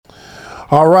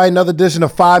All right, another edition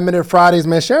of 5-Minute Fridays,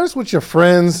 man. Share this with your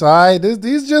friends, all right?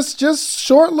 These just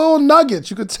short little nuggets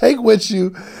you could take with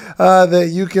you that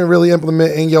you can really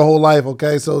implement in your whole life,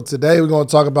 okay? So today we're going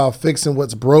to talk about fixing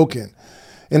what's broken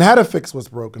and how to fix what's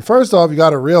broken. First off, you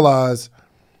got to realize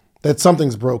that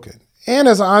something's broken. And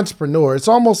as an entrepreneur, it's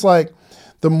almost like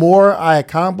the more I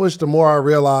accomplish, the more I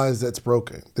realize that's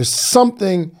broken. There's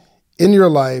something in your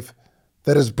life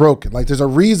that is broken. Like there's a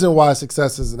reason why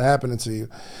success isn't happening to you.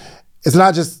 It's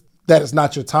not just that it's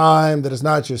not your time, that it's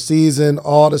not your season,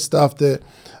 all the stuff that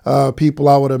people,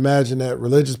 I would imagine that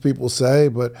religious people say,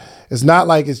 but it's not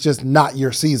like it's just not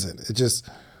your season. It's just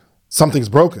something's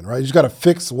broken, right? You just got to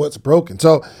fix what's broken.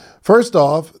 So first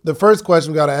off, the first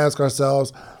question we got to ask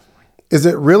ourselves, is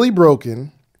it really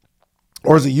broken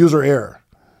or is it user error?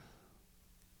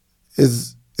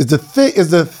 Is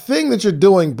the thing that you're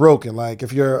doing broken? Like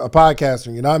if you're a podcaster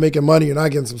and you're not making money, you're not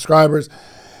getting subscribers,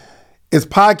 is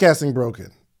podcasting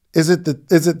broken? Is it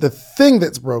the thing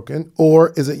that's broken,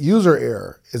 or is it user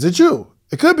error? Is it you?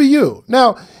 It could be you.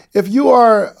 Now, if you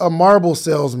are a marble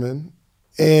salesman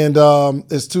and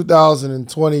it's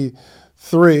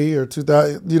 2023 or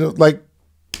 2000, like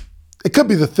it could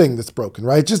be the thing that's broken,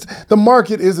 right? Just the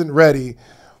market isn't ready,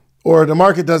 or the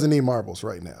market doesn't need marbles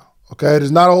right now. Okay,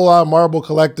 there's not a whole lot of marble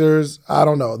collectors. I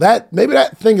don't know. Maybe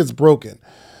that thing is broken.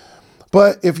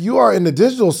 But if you are in the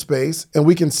digital space and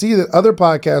we can see that other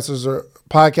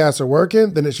podcasts are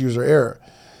working, then it's user error.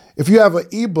 If you have an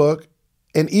ebook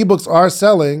and ebooks are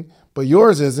selling, but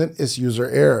yours isn't, it's user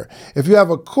error. If you have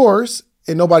a course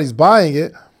and nobody's buying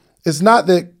it, it's not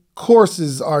that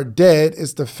courses are dead.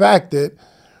 It's the fact that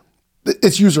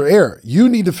it's user error. You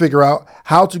need to figure out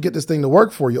how to get this thing to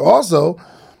work for you. Also,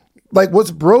 like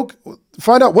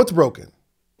find out what's broken.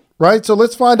 Right? So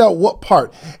let's find out what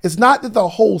part. It's not that the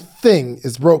whole thing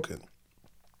is broken.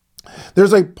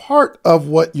 There's a part of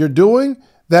what you're doing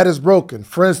that is broken.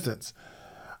 For instance,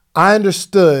 I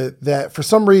understood that for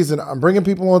some reason I'm bringing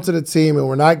people onto the team and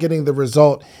we're not getting the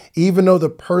result, even though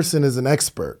the person is an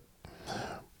expert.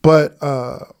 But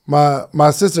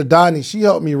my sister Donnie, she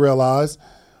helped me realize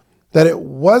that it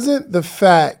wasn't the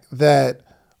fact that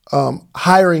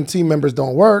hiring team members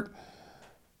don't work.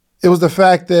 It was the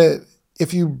fact that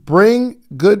if you bring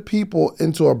good people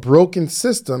into a broken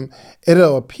system,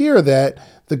 it'll appear that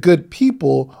the good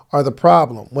people are the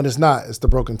problem when it's not. It's the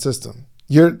broken system.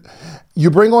 You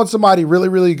bring on somebody really,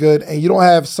 really good and you don't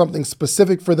have something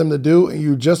specific for them to do and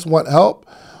you just want help.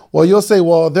 Well, you'll say,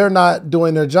 well, they're not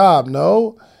doing their job.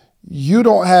 No, you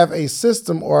don't have a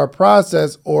system or a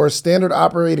process or standard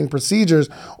operating procedures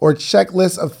or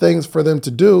checklist of things for them to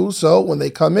do. So when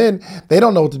they come in, they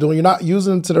don't know what to do and you're not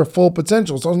using them to their full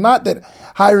potential. So it's not that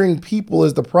hiring people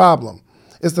is the problem.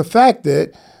 It's the fact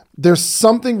that there's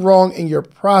something wrong in your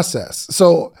process.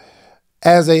 So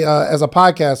as a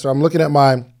podcaster, I'm looking at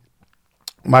my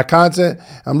content,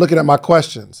 I'm looking at my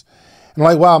questions. And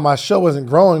like, wow, my show isn't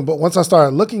growing. But once I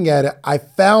started looking at it, I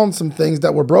found some things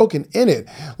that were broken in it.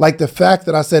 Like the fact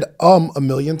that I said a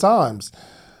million times.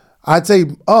 I'd say,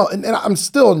 and I'm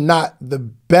still not the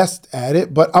best at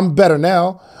it, but I'm better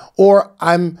now. Or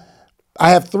I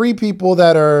have 3 people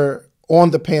that are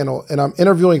on the panel and I'm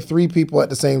interviewing 3 people at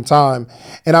the same time.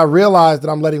 And I realized that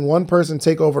I'm letting one person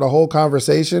take over the whole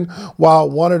conversation while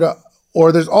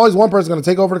there's always one person going to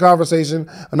take over the conversation,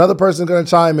 another person's going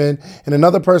to chime in, and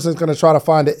another person's going to try to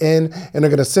find an end, and they're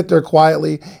going to sit there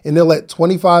quietly, and they'll let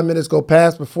 25 minutes go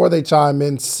past before they chime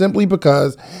in simply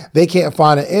because they can't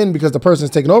find an end because the person's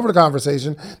taking over the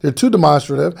conversation. They're too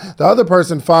demonstrative. The other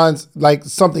person finds like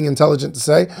something intelligent to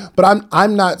say, but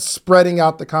I'm not spreading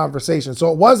out the conversation.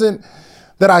 So it wasn't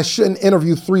that I shouldn't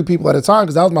interview 3 people at a time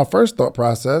because that was my first thought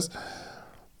process.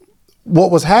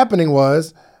 What was happening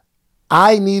was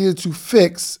I needed to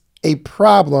fix a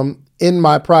problem in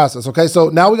my process. Okay, so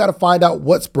now we got to find out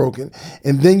what's broken,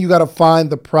 and then you got to find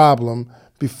the problem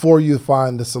before you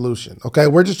find the solution. Okay,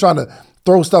 we're just trying to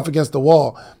throw stuff against the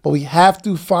wall, but we have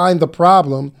to find the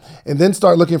problem and then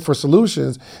start looking for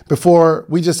solutions before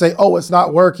we just say, oh, it's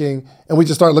not working, and we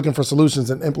just start looking for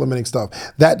solutions and implementing stuff.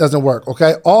 That doesn't work.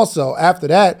 Okay, also after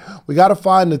that, we got to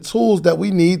find the tools that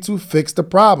we need to fix the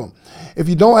problem. If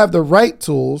you don't have the right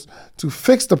tools to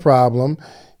fix the problem,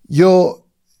 you'll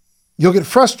get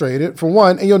frustrated for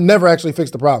one, and you'll never actually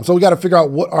fix the problem. So we got to figure out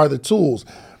what are the tools.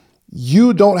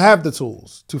 You don't have the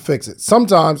tools to fix it.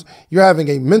 Sometimes you're having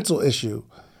a mental issue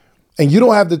and you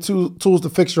don't have the tools to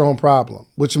fix your own problem,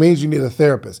 which means you need a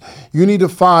therapist. You need to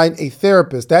find a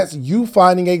therapist. That's you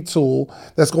finding a tool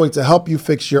that's going to help you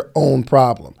fix your own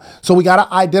problem. So we got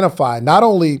to identify not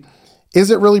only is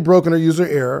it really broken or user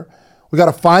error, We got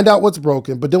to find out what's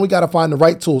broken, but then we got to find the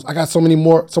right tools. I got so much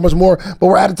more, but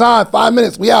we're out of time. 5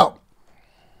 minutes. We out.